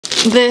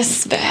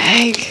This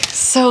bag,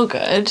 so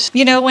good.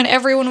 You know, when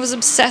everyone was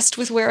obsessed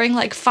with wearing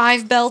like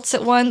 5 belts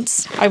at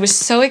once, I was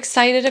so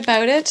excited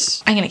about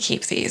it. I'm gonna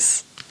keep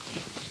these.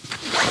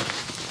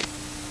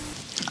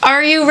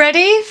 Are you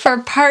ready for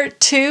part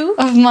 2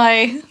 of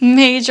my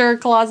major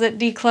closet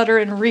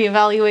declutter and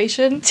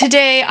reevaluation?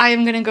 Today I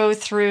am gonna go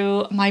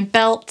through my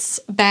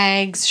belts,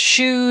 bags,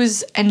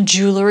 shoes, and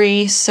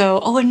jewelry. So,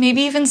 oh, and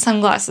maybe even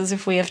sunglasses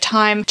if we have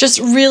time. Just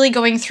really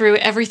going through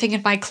everything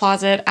in my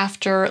closet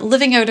after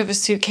living out of a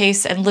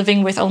suitcase and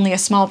living with only a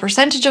small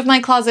percentage of my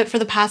closet for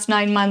the past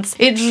 9 months.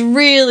 It's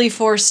really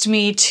forced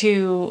me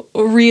to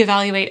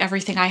reevaluate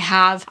everything I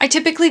have. I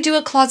typically do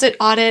a closet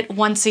audit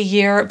once a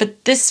year,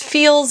 but this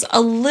feels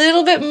a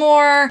little bit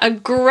more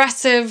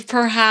aggressive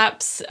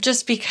perhaps,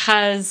 just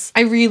because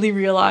I really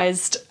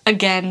realized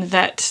again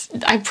that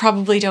I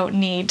probably don't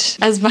need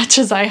as much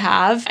as I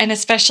have, and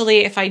especially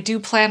if I do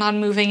plan on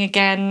moving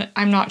again,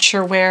 I'm not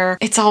sure where.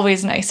 It's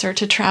always nicer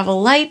to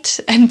travel light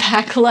and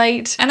pack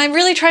light, and I'm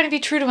really trying to be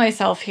true to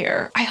myself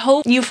here. I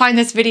hope you find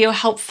this video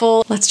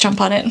helpful. Let's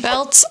jump on in.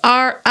 Belts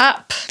are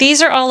up.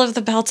 These are all of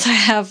the belts I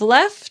have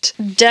left.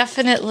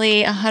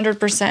 Definitely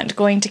 100%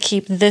 going to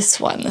keep this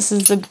one. This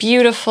is the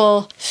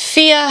beautiful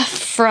Fia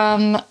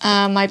from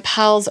my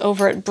pals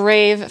over at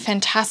Brave,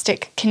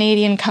 fantastic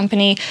Canadian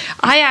company.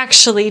 I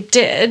actually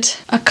did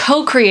a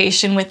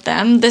co-creation with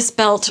them. This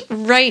belt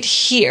right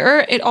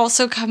here, it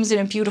also comes in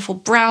a beautiful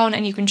brown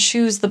and you can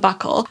choose the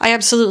buckle. I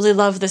absolutely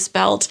love this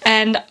belt,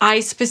 and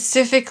I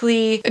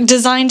specifically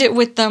designed it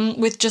with them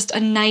with just a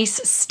nice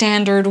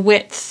standard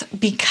width,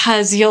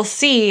 because you'll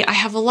see I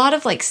have a lot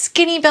of like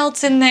skinny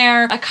belts in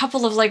there, a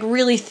couple of like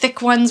really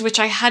thick ones which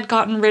I had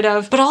gotten rid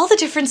of, but all the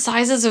different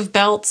sizes of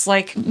belts,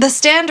 like the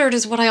standard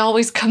is what I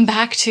always come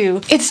back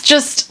to. It's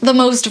just the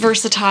most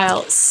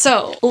versatile.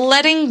 So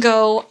letting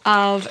go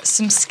of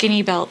some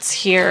skinny belts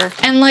here.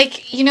 And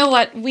like, you know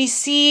what? We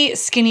see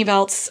skinny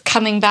belts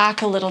coming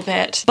back a little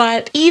bit,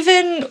 but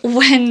even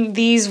when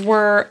these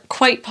were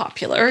quite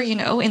popular, you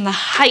know, in the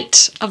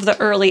height of the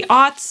early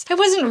aughts, I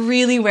wasn't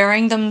really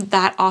wearing them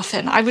that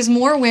often. I was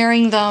more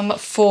wearing them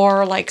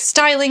for like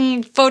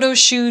styling photo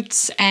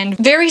shoots and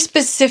very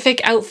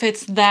specific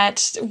outfits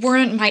that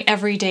weren't my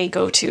everyday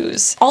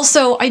go-tos.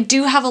 Also, I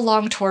do have a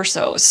long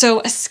torso,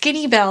 so a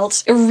skinny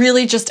belt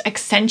really just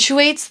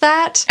accentuates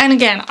that. And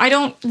again, I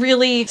don't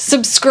really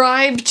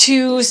subscribe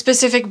to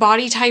specific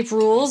body type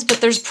rules,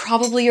 but there's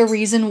probably a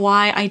reason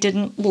why I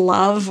didn't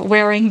love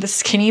wearing the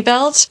skinny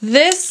belt.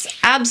 This,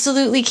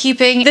 absolutely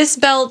keeping. This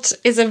belt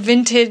is a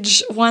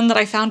vintage one that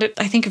I found at,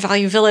 I think,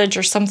 Value Village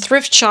or some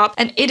thrift shop,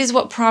 and it is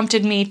what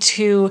prompted me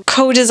to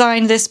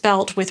co-design this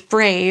belt with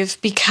Brave,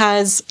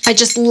 because I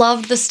just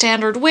loved the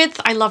standard width.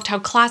 I loved how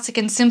classic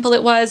and simple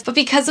it was, but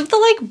because of the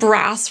like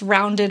brass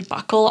rounded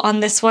buckle on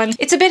this one,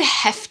 it's a bit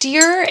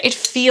heftier. It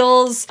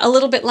feels a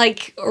little bit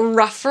like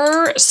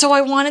rougher, so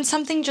I wanted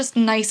something just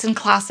nice and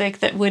classic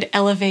that would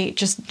elevate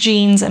just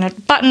jeans and a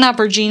button-up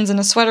or jeans and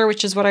a sweater,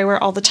 which is what I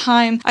wear all the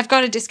time. I've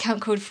got a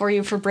discount code for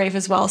you for Brave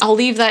as well. I'll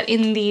leave that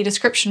in the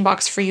description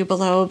box for you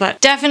below, but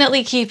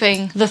definitely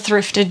keeping the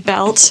thrifted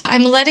belt.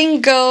 I'm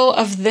letting go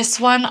of this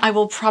one. I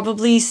will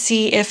probably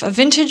see if a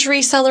vintage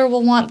reseller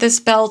will want this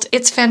belt.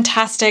 It's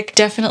fantastic.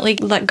 Definitely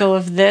let go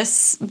of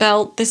this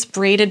belt, this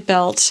braided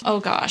belt. Oh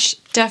gosh.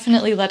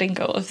 Definitely letting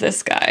go of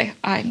this guy.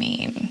 I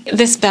mean,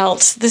 this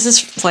belt, this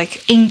is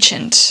like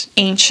ancient,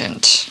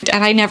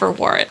 and I never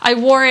wore it. I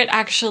wore it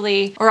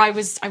actually, or I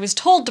was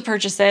told to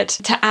purchase it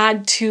to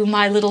add to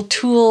my little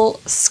tulle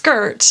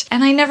skirt,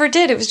 and I never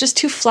did. It was just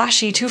too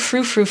flashy, too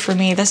frou-frou for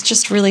me. That's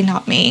just really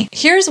not me.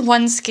 Here's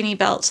one skinny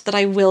belt that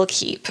I will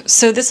keep.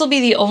 So this will be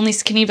the only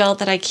skinny belt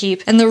that I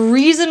keep, and the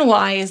reason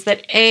why is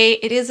that A,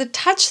 it is a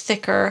touch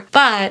thicker,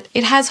 but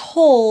it has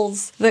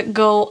holes that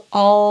go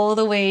all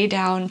the way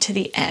down to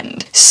the end.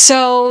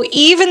 So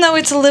even though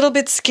it's a little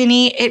bit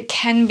skinny, it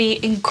can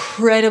be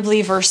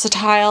incredibly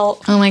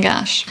versatile. Oh my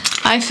gosh.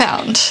 I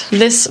found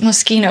this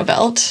Moschino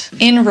belt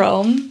in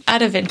Rome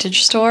at a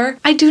vintage store.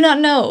 I do not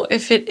know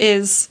if it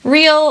is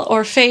real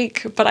or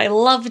fake, but I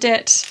loved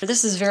it.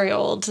 This is very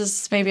old.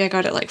 Maybe I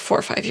got it like 4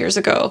 or 5 years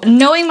ago.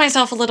 Knowing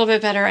myself a little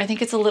bit better, I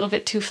think it's a little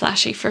bit too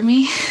flashy for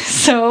me.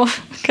 So I'm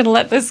gonna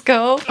let this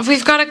go.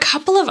 We've got a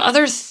couple of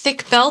other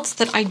thick belts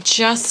that I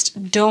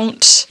just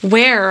don't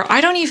wear.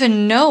 I don't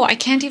even know. I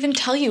can't even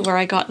tell you where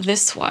I got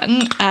this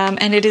one.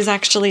 And it is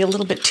actually a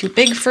little bit too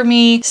big for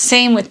me.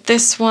 Same with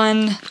this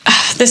one.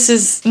 This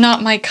is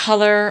not my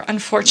color,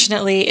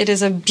 unfortunately. It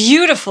is a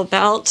beautiful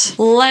belt.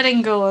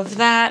 Letting go of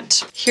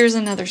that. Here's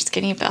another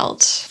skinny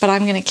belt, but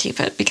I'm gonna keep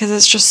it because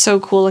it's just so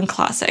cool and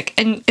classic.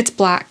 And it's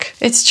black.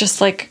 It's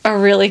just like a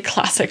really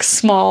classic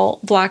small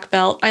black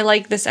belt. I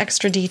like this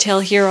extra detail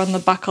here on the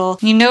buckle.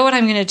 You know what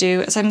I'm gonna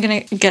do is I'm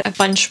gonna get a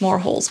bunch more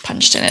holes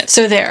punched in it.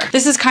 So there.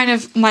 This is kind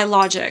of my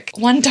logic.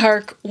 One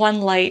dark,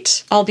 one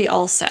light. I'll be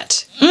all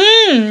set.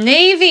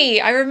 Navy.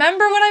 I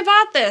remember when I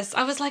bought this.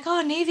 I was like,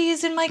 oh, navy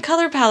is in my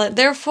color palette.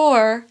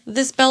 therefore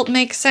this belt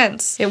makes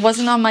sense. It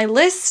wasn't on my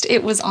list,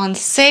 it was on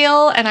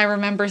sale, and I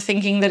remember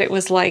thinking that it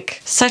was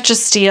like such a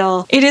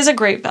steal. It is a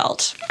great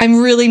belt. I'm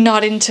really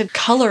not into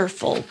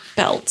colorful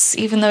belts,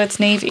 even though it's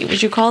navy.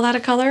 Would you call that a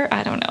color?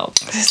 I don't know.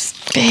 This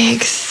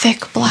big,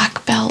 thick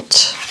black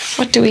belt.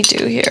 What do we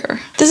do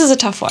here? This is a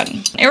tough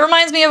one. It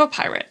reminds me of a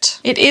pirate.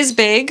 It is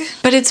big,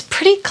 but it's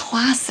pretty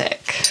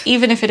classic,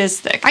 even if it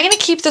is thick. I'm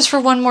gonna keep this for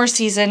one more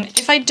season.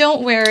 If I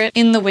don't wear it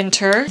in the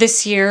winter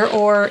this year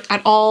or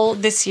at all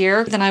this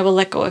year, then I will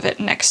let go of it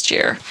next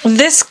year.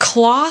 This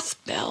cloth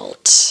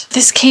belt,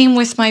 this came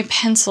with my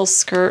pencil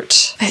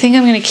skirt. I think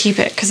I'm gonna keep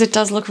it because it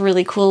does look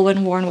really cool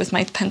when worn with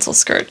my pencil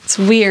skirt. It's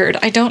weird.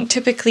 I don't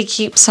typically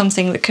keep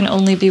something that can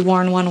only be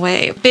worn one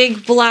way.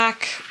 Big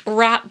black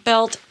wrap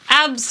belt.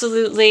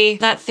 Absolutely,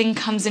 that thing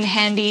comes in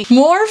handy.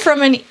 More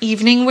from an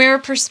evening wear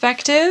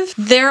perspective,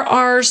 there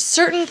are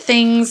certain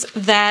things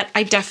that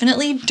I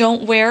definitely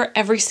don't wear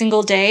every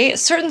single day.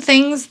 Certain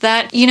things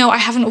that, you know, I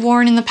haven't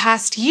worn in the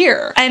past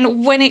year.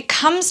 And when it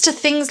comes to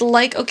things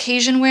like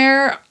occasion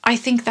wear, I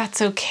think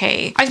that's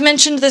okay. I've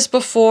mentioned this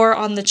before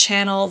on the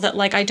channel that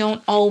like I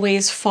don't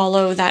always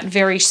follow that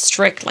very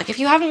strict, like if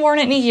you haven't worn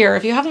it in a year,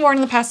 if you haven't worn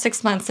it in the past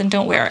 6 months, then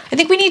don't wear it. I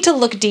think we need to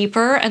look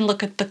deeper and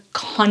look at the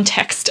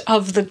context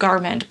of the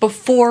garment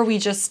before we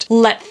just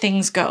let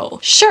things go.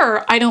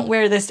 Sure, I don't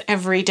wear this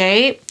every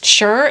day.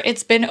 Sure,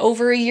 it's been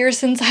over a year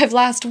since I've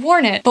last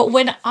worn it. But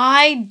when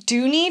I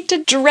do need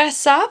to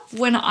dress up,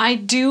 when I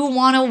do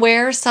want to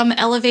wear some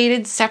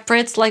elevated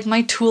separates like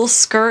my tulle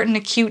skirt and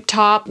a cute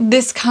top,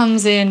 this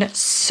comes in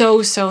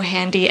so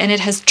handy, and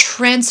it has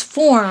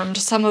transformed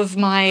some of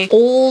my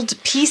old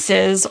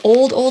pieces,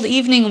 old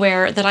evening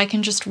wear that I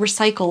can just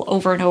recycle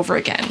over and over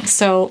again.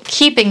 So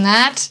keeping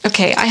that.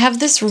 Okay, I have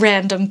this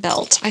random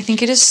belt. I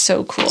think it is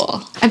so cool.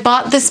 I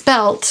bought this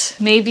belt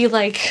maybe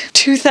like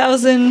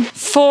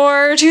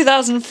 2004,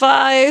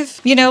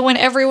 2005, you know, when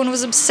everyone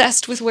was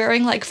obsessed with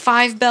wearing like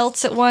 5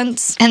 belts at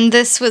once. And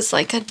this was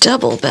like a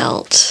double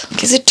belt.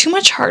 Is it too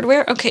much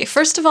hardware? Okay,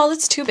 first of all,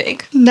 it's too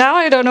big. Now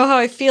I don't know how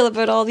I feel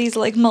about all these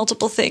like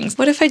multiple things.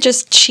 What if I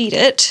just cheat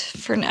it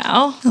for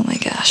now? Oh my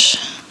gosh.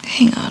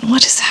 Hang on,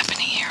 what is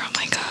happening here? Oh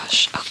my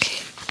gosh. Okay,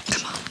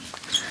 come on.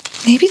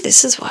 Maybe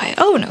this is why.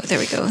 Oh no, there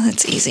we go.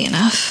 That's easy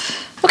enough.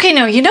 Okay,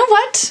 no, you know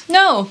what?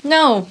 No,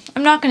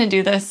 I'm not gonna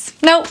do this.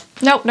 Nope.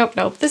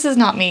 This is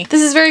not me.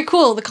 This is very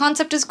cool. The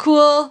concept is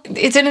cool.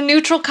 It's in a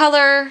neutral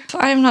color.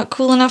 I'm not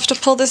cool enough to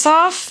pull this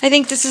off. I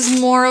think this is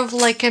more of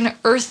like an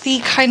earthy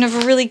kind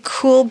of really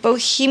cool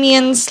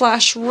bohemian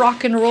slash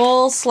rock and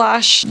roll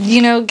slash,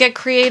 you know, get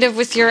creative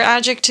with your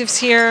adjectives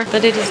here,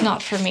 but it is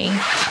not for me.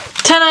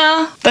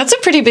 Ta-da! That's a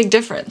pretty big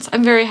difference.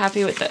 I'm very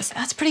happy with this.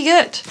 That's pretty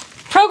good.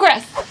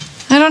 Progress!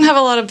 I don't have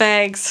a lot of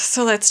bags,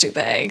 so let's do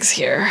bags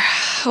here.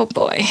 Oh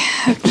boy.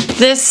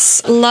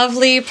 This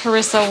lovely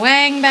Parissa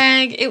Wang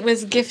bag, it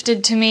was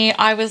gifted to me.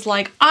 I was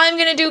like, I'm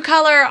gonna do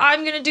color,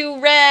 I'm gonna do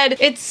red.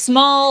 It's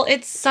small,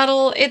 it's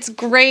subtle, it's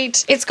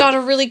great. It's got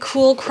a really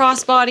cool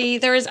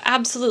crossbody. There is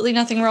absolutely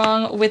nothing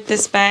wrong with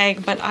this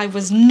bag, but I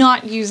was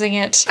not using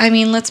it. I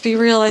mean, let's be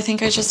real, I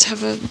think I just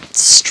have a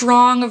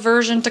strong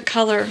aversion to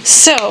color.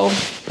 So,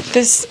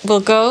 this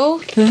will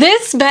go.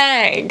 This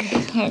bag,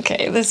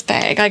 okay, this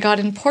bag I got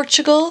in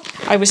Portugal.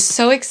 I was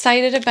so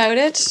excited about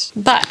it,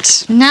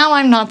 but now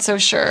I'm not so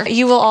sure.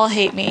 You will all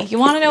hate me. You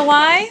want to know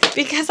why?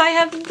 Because I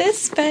have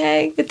this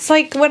bag. It's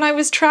like when I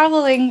was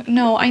traveling,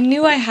 no, I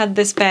knew I had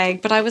this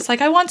bag, but I was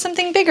like, I want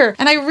something bigger.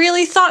 And I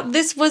really thought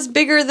this was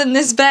bigger than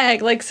this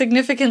bag, like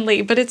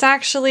significantly, but it's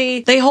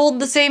actually, they hold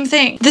the same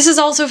thing. This is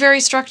also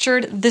very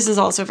structured. This is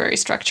also very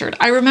structured.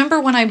 I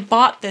remember when I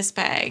bought this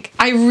bag,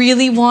 I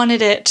really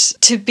wanted it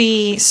to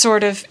be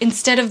sort of,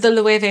 instead of the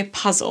Loewe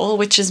puzzle,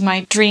 which is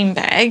my dream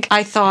bag,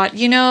 I thought,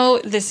 you know,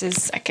 this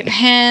is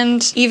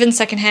secondhand. Even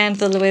secondhand,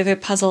 the Loewe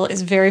puzzle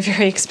is very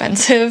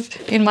expensive,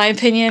 in my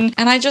opinion.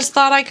 And I just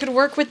thought I could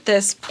work with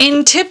this.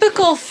 In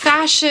typical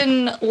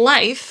fashion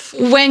life,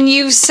 when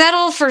you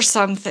settle for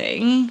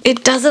something,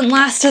 it doesn't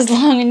last as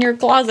long in your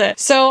closet.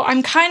 So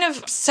I'm kind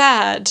of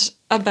sad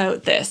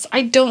about this.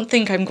 I don't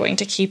think I'm going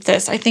to keep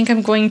this. I think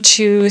I'm going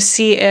to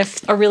see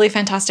if a really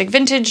fantastic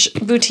vintage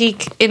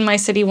boutique in my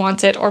city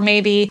wants it, or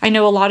maybe, I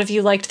know a lot of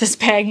you liked this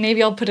bag,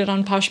 maybe I'll put it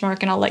on Poshmark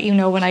and I'll let you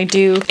know when I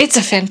do. It's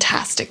a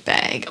fantastic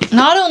bag.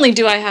 Not only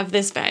do I have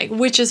this bag,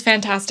 which is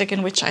fantastic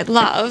and which I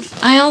love,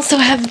 I also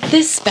have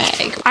this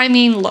bag. I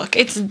mean, look,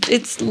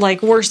 it's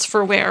like worse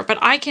for wear, but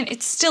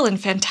it's still in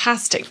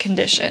fantastic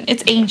condition.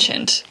 It's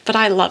ancient, but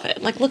I love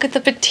it. Like, look at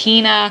the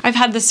patina. I've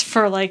had this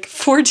for like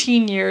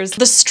 14 years.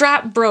 The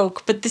strap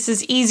broke, but this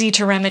is easy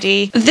to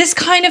remedy. This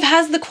kind of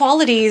has the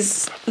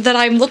qualities that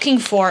I'm looking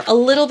for. A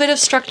little bit of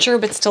structure,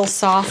 but still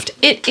soft.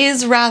 It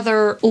is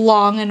rather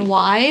long and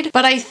wide,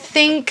 but I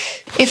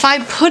think if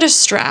I put a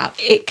strap,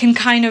 it can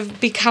kind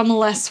of become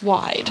less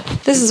wide.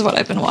 This is what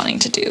I've been wanting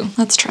to do.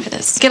 Let's try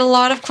this. Get a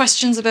lot of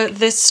questions about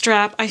this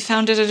strap. I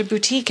found it at a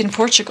boutique in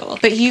Portugal,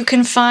 but you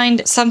can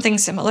find something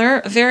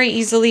similar very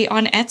easily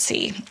on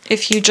Etsy.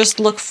 If you just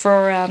look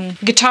for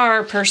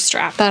guitar purse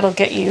strap, that'll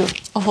get you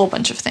a whole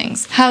bunch of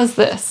things. How's How's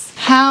this?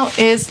 How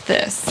is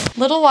this?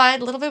 Little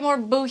wide, a little bit more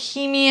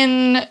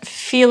bohemian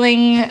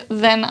feeling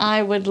than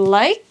I would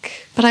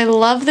like, but I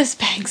love this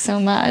bag so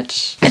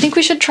much. I think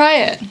we should try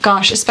it.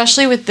 Gosh,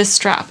 especially with this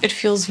strap, it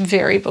feels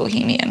very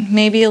bohemian.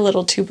 Maybe a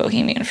little too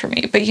bohemian for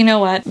me, but you know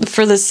what?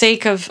 For the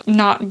sake of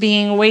not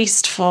being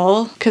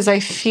wasteful, because I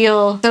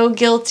feel so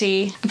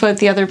guilty about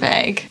the other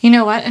bag, you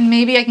know what? And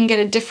maybe I can get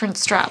a different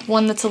strap,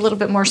 one that's a little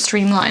bit more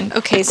streamlined.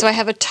 Okay, so I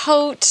have a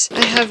tote.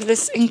 I have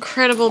this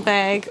incredible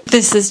bag.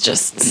 This is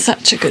just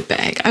such a good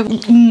bag. I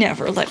will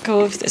never let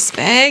go of this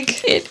bag.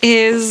 It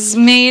is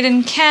made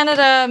in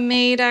Canada,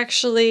 made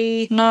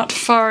actually not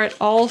far at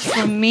all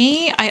from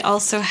me. I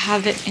also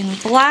have it in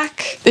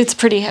black. It's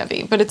pretty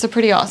heavy, but it's a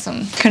pretty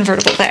awesome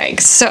convertible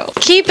bag. So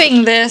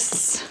keeping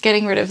this,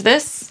 getting rid of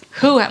this.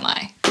 Who am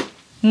I?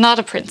 Not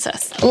a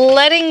princess.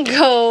 Letting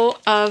go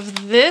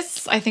of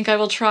this. I think I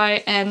will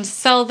try and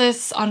sell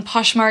this on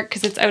Poshmark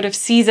because it's out of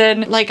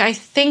season. Like, I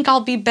think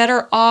I'll be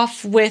better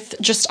off with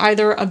just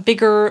either a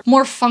bigger,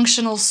 more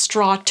functional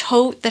straw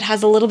tote that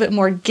has a little bit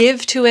more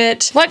give to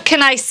it. What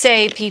can I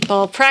say,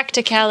 people?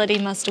 Practicality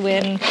must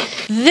win.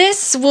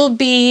 This will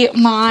be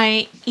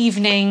my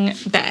evening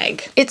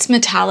bag. It's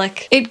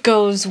metallic. It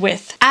goes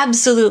with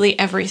absolutely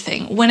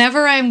everything.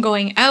 Whenever I'm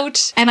going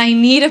out and I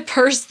need a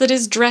purse that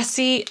is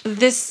dressy,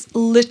 this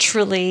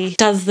literally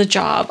does the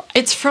job.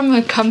 It's from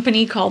a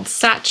company called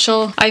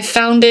Satchel. I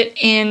found it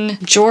in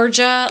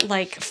Georgia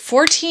like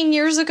 14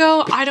 years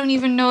ago. I don't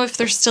even know if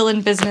they're still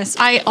in business.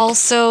 I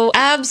also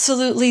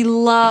absolutely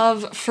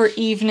love for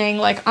evening,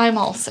 like I'm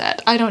all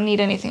set. I don't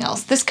need anything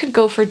else. This could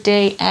go for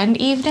day and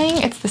evening.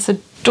 It's this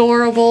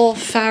adorable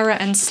Farrah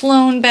and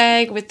Sloan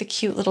bag with the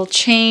cute little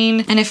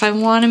chain. And if I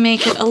want to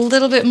make it a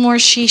little bit more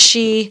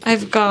she,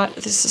 I've got,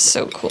 this is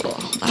so cool.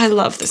 I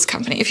love this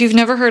company. If you've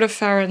never heard of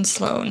Farrah and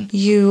Sloan,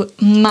 you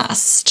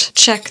must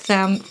check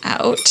them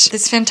out.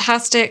 This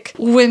fantastic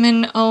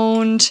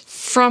women-owned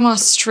from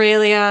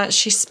Australia.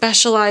 She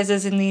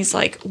specializes in these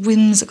like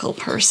whimsical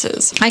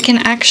purses. I can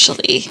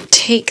actually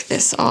take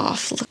this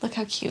off. Look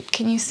how cute.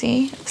 Can you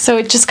see? So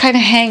it just kind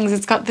of hangs.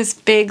 It's got this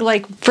big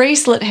like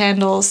bracelet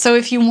handle. So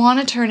if you want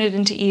to turn it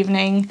into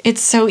evening,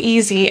 it's so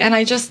easy. And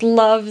I just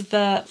love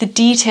the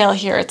detail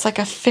here. It's like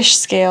a fish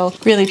scale.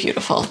 Really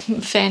beautiful.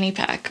 Fanny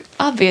pack.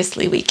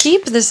 Obviously we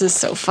keep. This is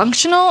so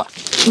functional.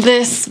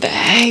 This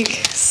bag,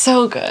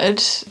 so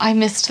good. I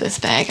missed this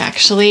bag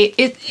actually.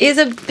 It is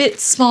a bit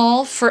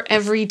small for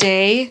every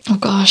day. Oh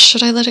gosh,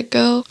 should I let it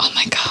go? Oh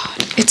my god,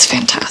 it's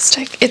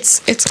fantastic.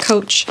 It's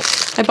Coach.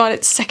 I bought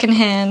it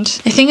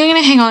secondhand. I think I'm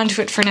gonna hang on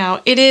to it for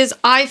now. It is,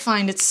 I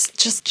find it's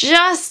just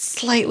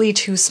slightly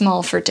too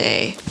small for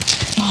day.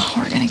 Oh,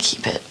 we're gonna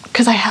keep it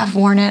because I have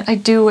worn it. I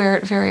do wear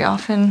it very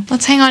often.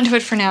 Let's hang on to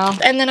it for now.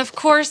 And then of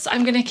course,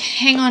 I'm gonna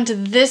hang on to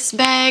this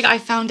bag. I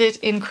found it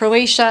in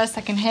Croatia,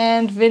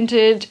 secondhand,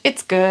 vintage.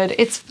 It's good,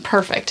 it's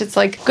perfect. It's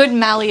like good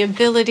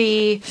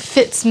malleability,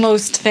 fits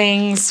most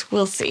things.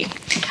 We'll see.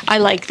 I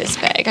like this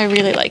bag, I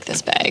really like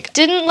this bag.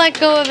 Didn't let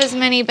go of as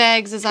many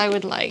bags as I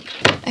would like.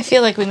 I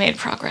feel like we made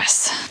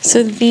progress.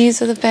 So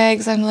these are the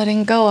bags I'm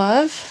letting go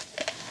of.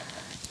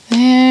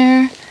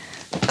 There.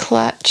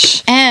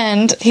 Clutch.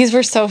 And these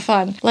were so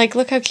fun. Like,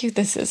 look how cute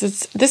this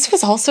is. This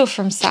was also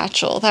from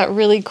Satchel, that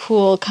really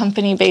cool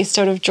company based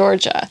out of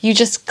Georgia. You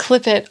just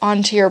clip it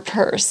onto your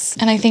purse.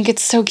 And I think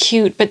it's so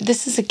cute. But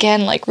this is,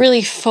 again, like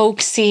really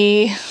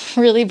folksy,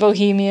 really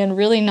bohemian,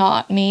 really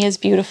not me as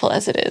beautiful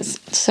as it is.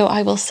 So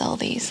I will sell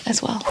these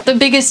as well. The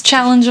biggest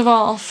challenge of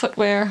all,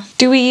 footwear.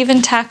 Do we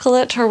even tackle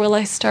it, or will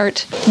I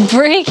start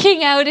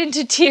breaking out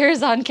into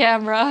tears on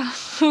camera?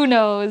 Who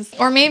knows?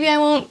 Or maybe I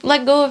won't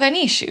let go of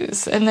any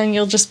shoes and then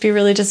you'll just be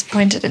really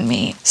disappointed in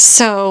me.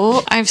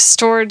 So I've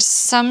stored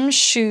some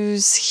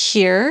shoes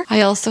here.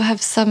 I also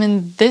have some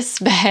in this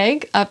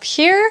bag up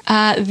here.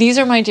 These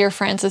are my Dear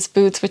Francis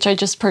boots, which I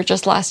just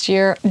purchased last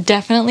year.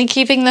 Definitely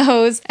keeping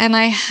those. And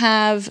I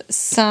have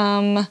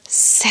some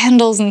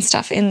sandals and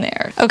stuff in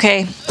there.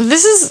 Okay,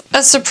 this is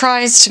a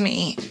surprise to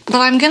me, but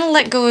I'm gonna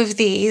let go of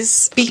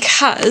these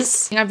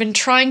because I've been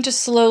trying to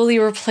slowly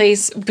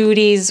replace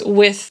booties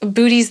with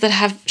booties that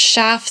have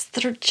shafts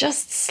that are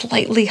just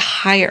slightly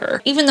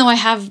higher. Even though I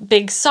have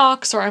big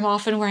socks or I'm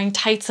often wearing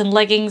tights and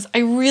leggings, I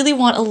really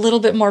want a little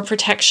bit more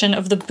protection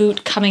of the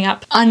boot coming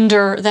up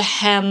under the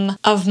hem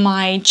of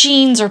my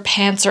jeans or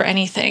pants or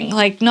anything.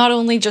 Like, not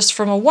only just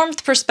from a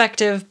warmth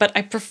perspective, but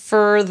I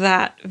prefer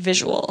that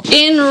visual.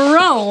 In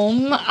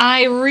Rome,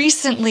 I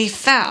recently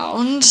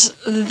found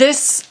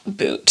this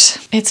boot.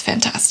 It's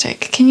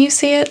fantastic. Can you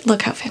see it?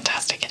 Look how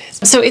fantastic it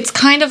is. So it's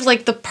kind of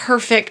like the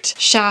perfect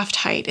shaft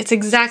height. It's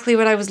exactly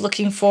what I was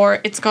looking for.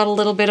 It's got a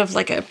little bit of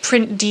like a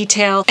print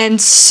detail. And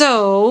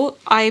so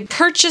I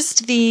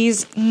purchased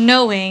these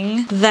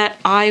knowing that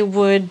I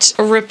would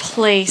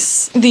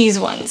replace these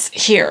ones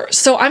here.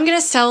 So I'm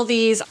gonna sell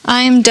these.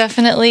 I'm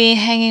definitely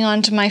hanging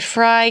on to my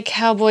Fry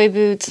cowboy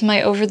boots,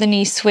 my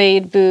over-the-knee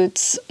suede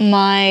boots,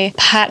 my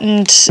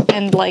patent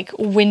and like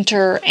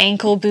winter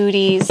ankle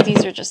booties.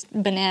 These are just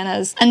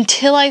bananas.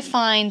 Until I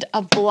find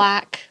a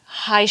black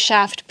high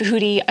shaft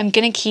booty. I'm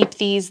gonna keep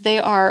these. They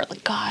are,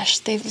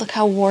 gosh, look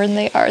how worn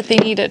they are. They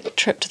need a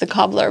trip to the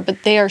cobbler,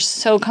 but they are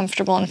so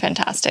comfortable and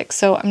fantastic.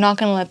 So I'm not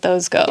gonna let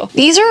those go.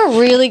 These are a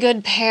really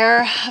good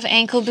pair of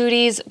ankle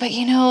booties, but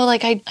you know,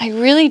 like I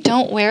really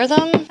don't wear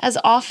them as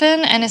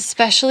often, and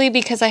especially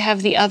because I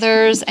have the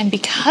others, and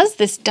because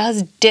this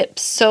does dip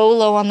so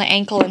low on the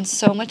ankle and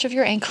so much of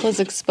your ankle is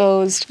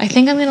exposed, I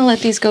think I'm gonna let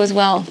these go as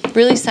well.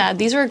 Really sad.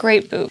 These are a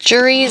great boot.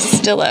 Jury is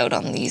still out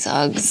on these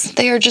Uggs.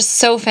 They are just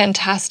so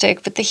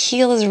fantastic, but the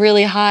heel is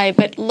really high,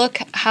 but look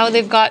how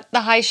they've got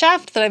the high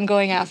shaft that I'm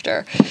going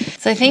after.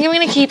 So I think I'm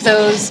gonna keep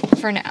those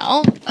for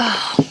now.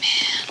 Oh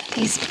man,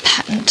 these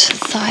patent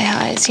thigh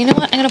highs. You know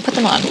what? I'm gonna put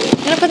them on.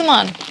 I'm gonna put them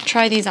on.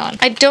 Try these on.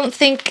 I don't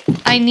think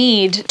I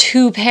need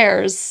 2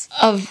 pairs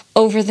of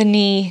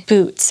over-the-knee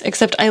boots,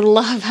 except I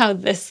love how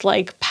this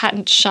like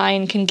patent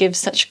shine can give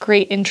such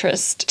great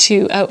interest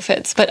to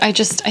outfits, but I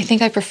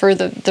think I prefer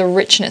the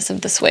richness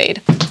of the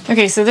suede.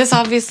 Okay, so this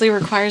obviously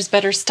requires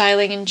better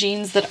styling in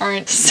jeans that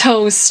aren't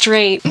so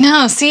straight.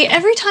 No, see,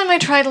 every time I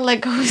try to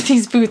let go of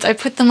these boots, I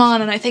put them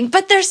on and I think,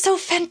 but they're so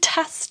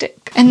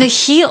fantastic. And the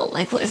heel,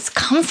 like, it's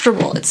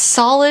comfortable, it's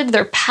solid,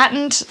 they're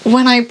patent.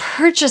 When I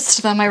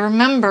purchased them, I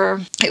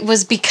remember it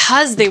was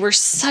because they were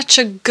such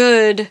a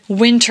good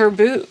winter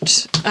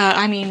boot.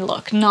 I mean,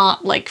 look,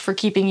 not like for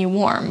keeping you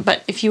warm,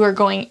 but if you are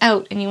going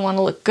out and you want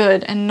to look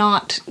good and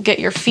not get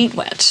your feet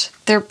wet,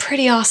 they're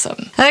pretty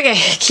awesome. Okay,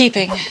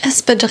 keeping.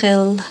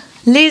 Espadrille.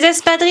 Les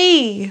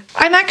espadrilles!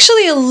 I'm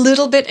actually a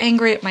little bit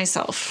angry at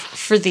myself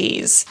for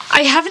these.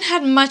 I haven't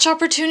had much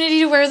opportunity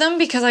to wear them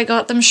because I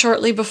got them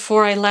shortly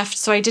before I left,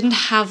 so I didn't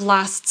have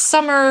last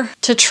summer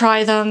to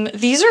try them.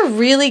 These are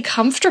really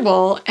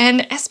comfortable,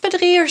 and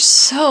espadrilles are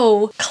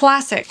so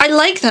classic. I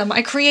like them.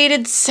 I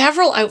created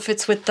several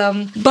outfits with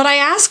them, but I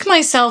ask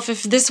myself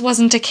if this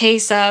wasn't a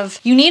case of,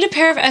 you need a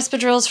pair of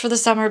espadrilles for the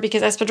summer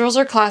because espadrilles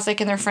are classic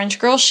and they're French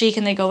girl chic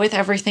and they go with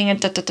everything and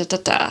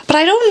da-da-da-da-da. But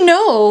I don't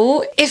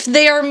know if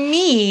they are me.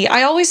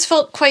 I always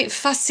felt quite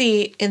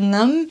fussy in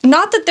them.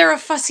 Not that they're a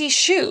fussy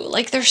shoe,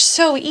 like they're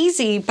so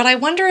easy, but I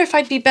wonder if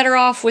I'd be better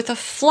off with a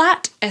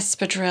flat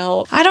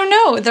espadrille. I don't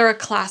know, they're a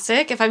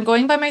classic. If I'm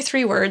going by my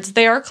 3 words,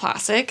 they are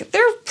classic.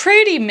 They're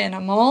pretty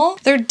minimal.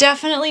 They're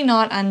definitely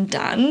not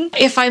undone.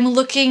 If I'm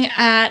looking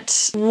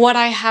at what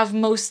I have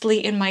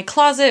mostly in my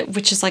closet,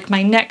 which is like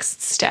my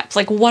next step,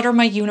 like what are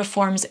my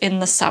uniforms in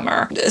the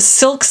summer? A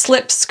silk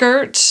slip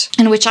skirt,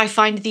 in which I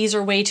find these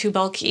are way too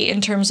bulky in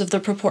terms of the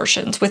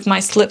proportions with my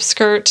slip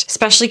skirt,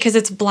 especially because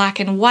it's black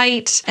and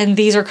white, and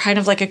these are kind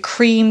of like a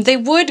cream. They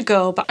would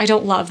go, but I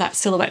don't love that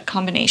silhouette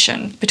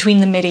combination between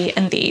the midi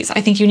and these. I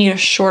think you need a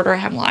shorter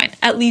hemline,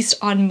 at least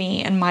on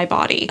me and my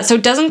body. So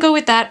it doesn't go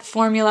with that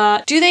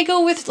formula. Do they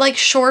go with like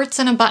shorts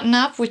and a button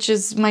up, which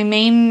is my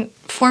main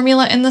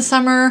formula in the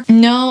summer?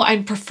 No,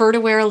 I'd prefer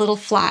to wear a little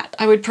flat.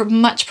 I would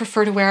much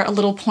prefer to wear a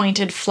little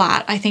pointed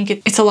flat. I think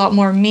it's a lot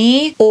more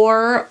me,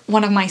 or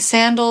one of my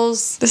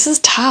sandals. This is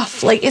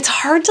tough. Like, it's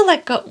hard to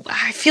let go.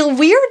 I feel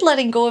weird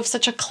letting go of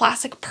such a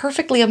classic,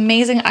 perfectly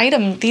amazing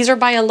item. These are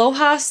by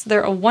Aloha's.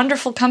 They're a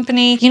wonderful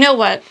company. You know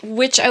what?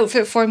 Which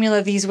outfit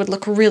formula these would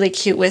look really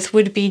cute with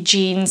would be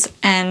jeans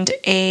and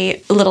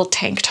a little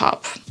tank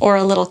top or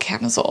a little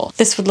camisole.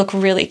 This would look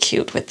really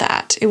cute with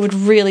that. It would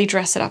really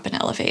dress it up and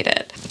elevate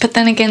it. But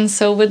then again,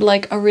 so would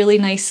like a really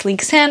nice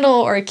sleek sandal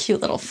or a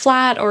cute little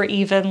flat or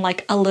even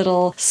like a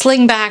little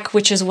slingback,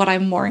 which is what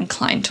I'm more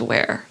inclined to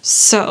wear.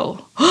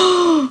 So,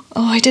 oh,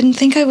 I didn't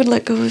think I would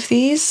let go of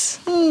these.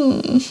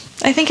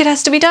 I think it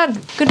has to be done.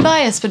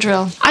 Goodbye,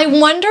 espadrille. I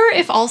wonder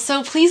if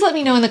also, please let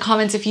me know in the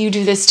comments if you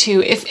do this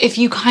too, if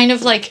you kind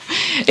of like,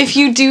 if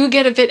you do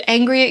get a bit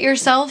angry at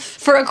yourself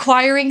for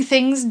acquiring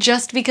things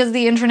just because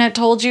the internet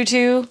told you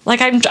to.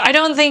 Like, I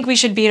don't think we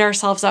should beat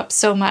ourselves up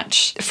so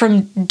much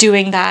from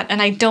doing that,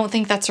 and I don't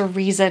think that's a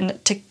reason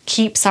to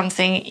keep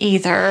something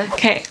either.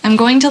 Okay, I'm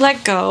going to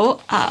let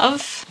go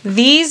of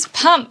these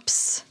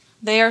pumps.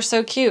 They are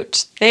so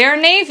cute. They are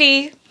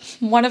navy.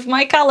 One of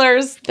my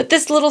colors. But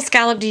this little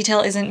scallop detail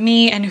isn't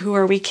me, and who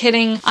are we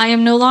kidding? I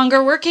am no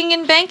longer working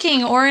in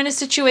banking or in a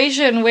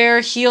situation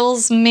where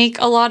heels make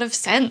a lot of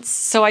sense.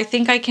 So I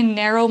think I can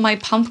narrow my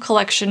pump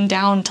collection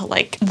down to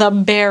like the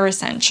bare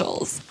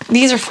essentials.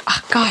 These are,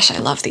 oh gosh, I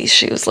love these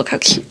shoes. Look how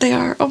cute they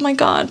are. Oh my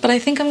God, but I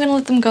think I'm gonna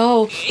let them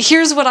go.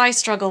 Here's what I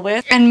struggle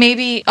with, and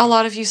maybe a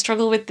lot of you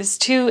struggle with this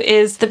too,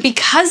 is that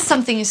because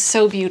something is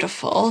so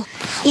beautiful,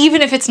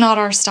 even if it's not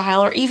our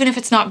style or even if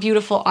it's not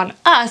beautiful on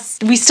us,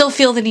 we still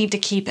feel the need to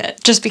keep it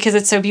just because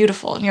it's so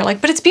beautiful. And you're like,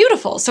 but it's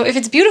beautiful. So if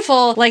it's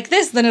beautiful like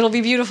this, then it'll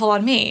be beautiful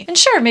on me. And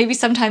sure, maybe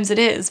sometimes it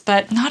is,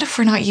 but not if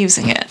we're not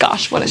using it.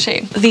 Gosh, what a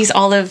shame. These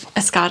olive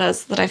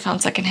escadas that I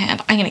found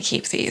secondhand, I'm gonna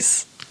keep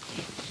these.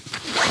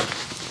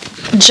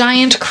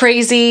 Giant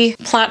crazy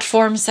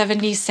platform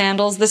 70s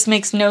sandals. This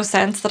makes no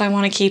sense that I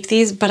want to keep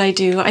these, but I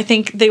do. I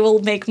think they will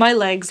make my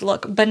legs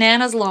look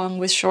bananas long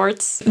with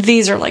shorts.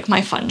 These are like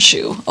my fun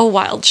shoe, a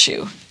wild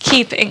shoe.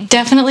 keeping.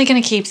 Definitely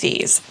gonna keep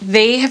these.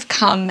 They have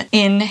come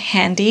in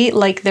handy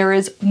like there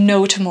is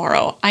no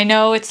tomorrow. I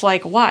know it's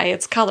like, why?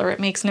 It's color, it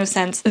makes no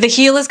sense. The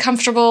heel is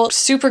comfortable,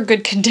 super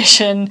good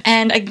condition.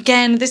 And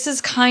again, this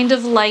is kind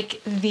of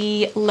like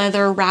the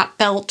leather wrap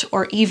belt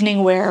or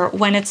evening wear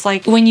when it's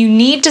like, when you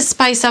need to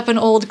spice up an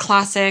old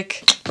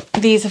classic,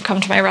 these have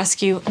come to my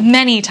rescue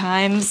many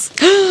times.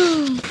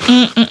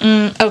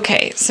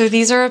 Okay, so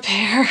these are a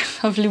pair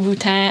of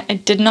Louboutin. I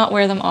did not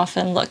wear them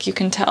often. Look, you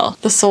can tell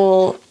the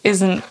sole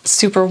isn't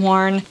super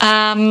worn.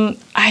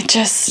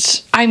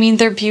 I mean,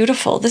 they're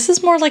beautiful. This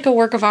is more like a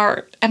work of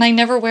art, and I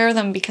never wear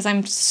them because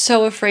I'm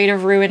so afraid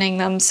of ruining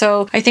them.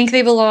 So I think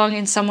they belong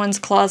in someone's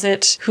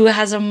closet who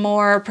has a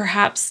more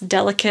perhaps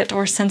delicate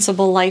or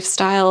sensible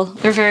lifestyle.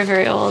 They're very,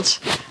 very old,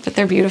 but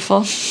they're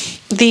beautiful.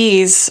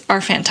 These are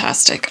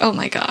fantastic. Oh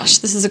my gosh,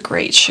 this is a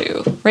great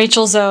shoe.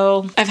 Rachel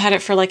Zoe, I've had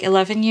it for like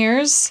 11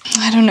 years.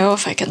 I don't know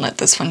if I can let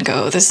this one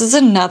go. This is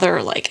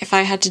another, like, if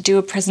I had to do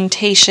a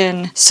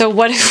presentation. So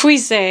what if we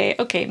say,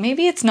 okay,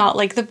 maybe it's not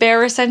like the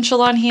bare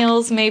essential on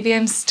heels. Maybe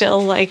I'm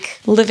still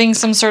like living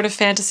some sort of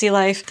fantasy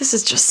life. This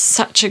is just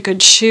such a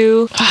good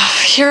shoe.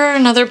 Here are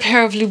another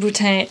pair of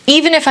Louboutin.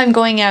 Even if I'm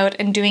going out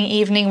and doing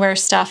evening wear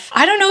stuff,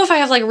 I don't know if I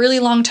have like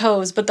really long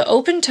toes, but the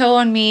open toe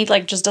on me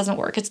like just doesn't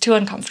work. It's too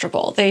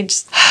uncomfortable. They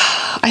just,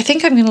 I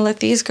think I'm gonna let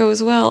these go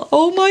as well.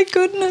 Oh my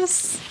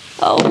goodness.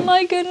 Oh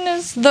my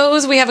goodness.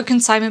 Those, we have a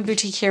consignment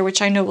boutique here,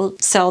 which I know will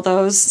sell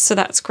those, so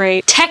that's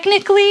great.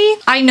 Technically,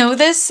 I know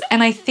this,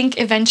 and I think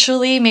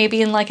eventually,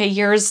 maybe in like a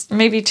year's,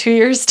 maybe 2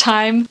 years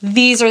time,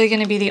 these are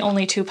gonna be the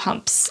only two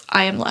pumps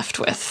I am left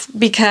with.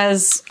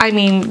 Because, I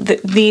mean,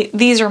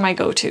 these are my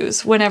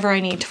go-tos whenever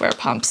I need to wear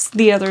pumps.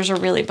 The others are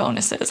really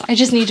bonuses. I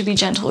just need to be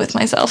gentle with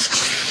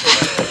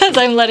myself as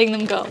I'm letting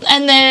them go.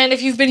 And then,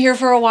 if you've been here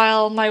for a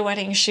while, my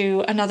wedding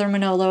shoe, another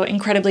Manolo,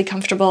 incredibly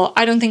comfortable.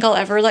 I don't think I'll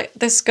ever let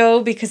this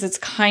go because it's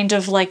kind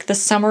of like the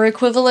summer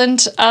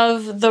equivalent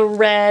of the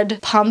red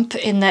pump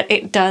in that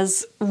it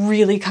does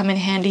really come in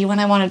handy when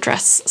I want to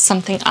dress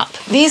something up.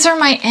 These are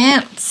my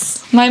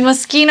ants. My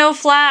Moschino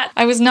flat.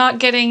 I was not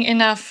getting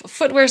enough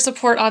footwear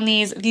support on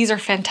these. These are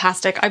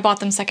fantastic. I bought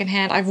them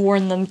secondhand. I've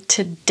worn them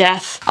to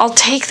death. I'll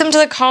take them to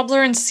the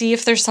cobbler and see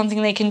if there's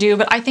something they can do,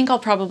 but I think I'll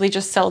probably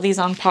just sell these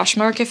on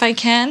Poshmark if I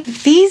can.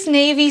 These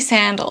navy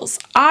sandals.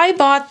 I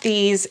bought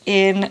these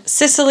in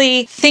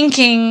Sicily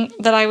thinking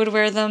that I would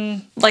wear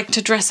them like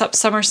to dress up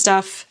summer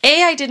stuff.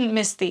 A, I didn't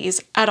miss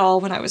these at all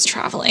when I was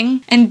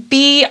traveling. And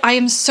B, I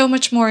am so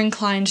much more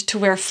inclined to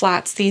wear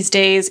flats these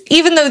days.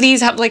 Even though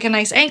these have like a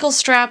nice ankle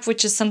strap,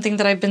 which is something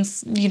that I've been,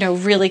 you know,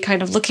 really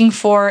kind of looking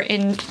for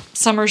in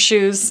summer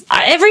shoes.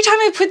 Every time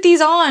I put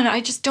these on,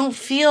 I just don't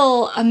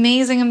feel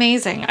amazing.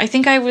 I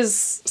think I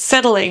was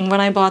settling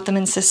when I bought them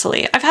in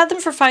Sicily. I've had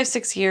them for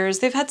 5-6 years.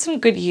 They've had some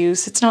good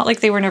use. It's not like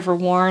they were never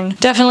worn.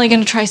 Definitely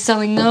gonna try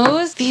selling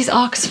those. These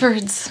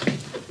Oxfords.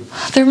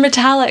 They're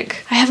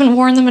metallic. I haven't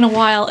worn them in a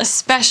while,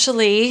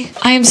 especially.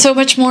 I am so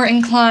much more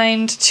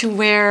inclined to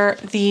wear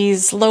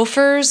these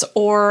loafers,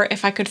 or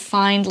if I could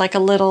find like a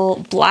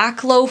little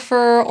black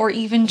loafer, or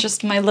even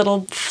just my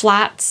little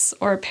flats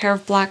or a pair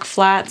of black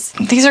flats.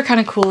 These are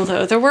kind of cool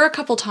though. There were a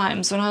couple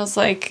times when I was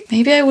like,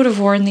 maybe I would have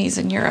worn these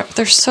in Europe.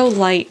 They're so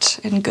light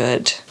and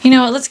good. You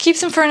know what, let's keep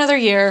them for another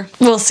year.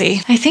 We'll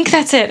see. I think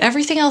that's it.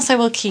 Everything else I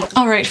will keep.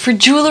 All right, for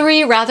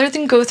jewelry, rather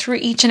than go through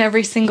each and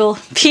every single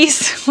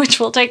piece, which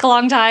will take a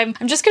long time,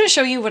 I'm just going to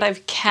show you what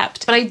I've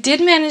kept. But I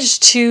did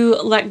manage to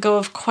let go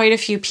of quite a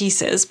few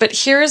pieces. But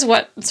here's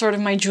what sort of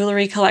my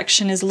jewelry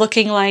collection is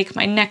looking like.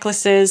 My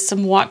necklaces,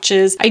 some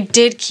watches. I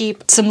did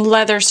keep some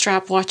leather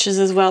strap watches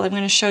as well. I'm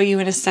going to show you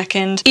in a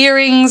second.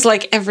 Earrings,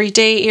 like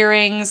everyday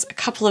earrings. A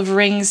couple of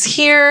rings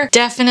here.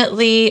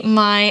 Definitely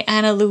my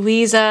Ana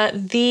Luisa.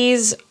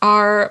 These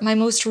are my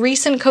most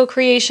recent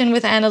co-creation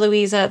with Ana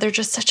Luisa. They're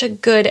just such a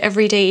good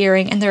everyday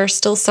earring, and there are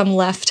still some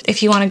left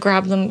if you want to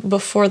grab them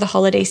before the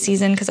holiday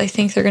season, because I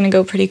think they're gonna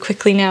go pretty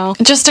quickly now.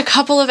 Just a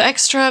couple of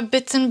extra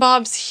bits and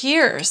bobs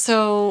here.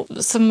 So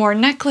some more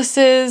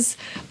necklaces,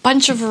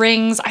 bunch of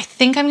rings. I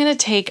think I'm gonna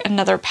take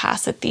another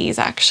pass at these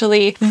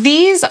actually.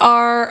 These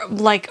are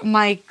like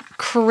my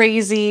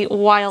crazy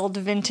wild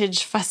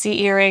vintage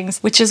fussy earrings,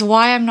 which is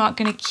why I'm not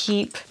gonna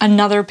keep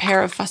another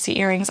pair of fussy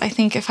earrings. I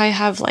think if I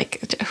have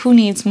like, who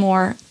needs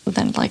more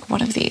than like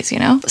one of these, you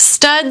know?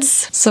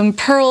 Studs, some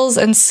pearls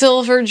and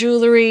silver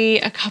jewelry,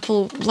 a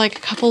couple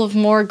of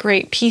more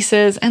great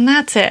pieces, and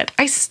that's it.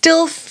 I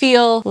still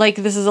feel like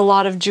this is a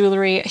lot of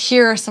jewelry.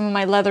 Here are some of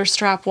my leather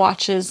strap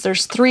watches.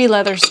 There's 3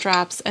 leather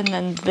straps, and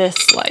then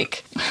this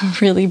like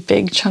really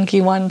big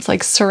chunky one. It's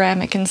like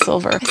ceramic and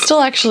silver. I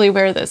still actually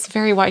wear this,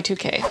 very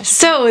Y2K.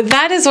 So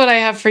that is what I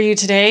have for you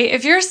today.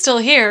 If you're still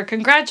here,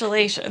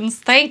 congratulations.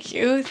 Thank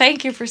you.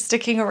 Thank you for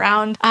sticking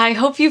around. I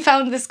hope you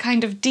found this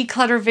kind of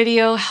declutter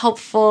video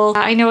helpful.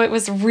 I know it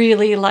was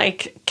really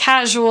like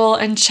casual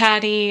and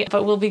chatty,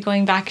 but we'll be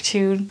going back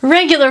to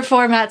regular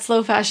format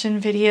slow fashion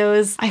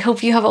videos. I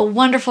hope you have a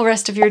wonderful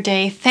rest of your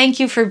day. Thank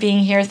you for being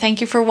here. Thank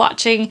you for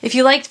watching. If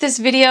you liked this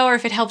video or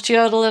if it helped you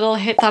out a little,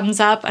 hit thumbs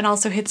up and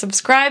also hit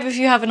subscribe if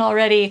you haven't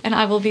already, and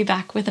I will be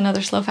back with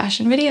another slow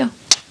fashion video.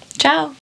 Ciao.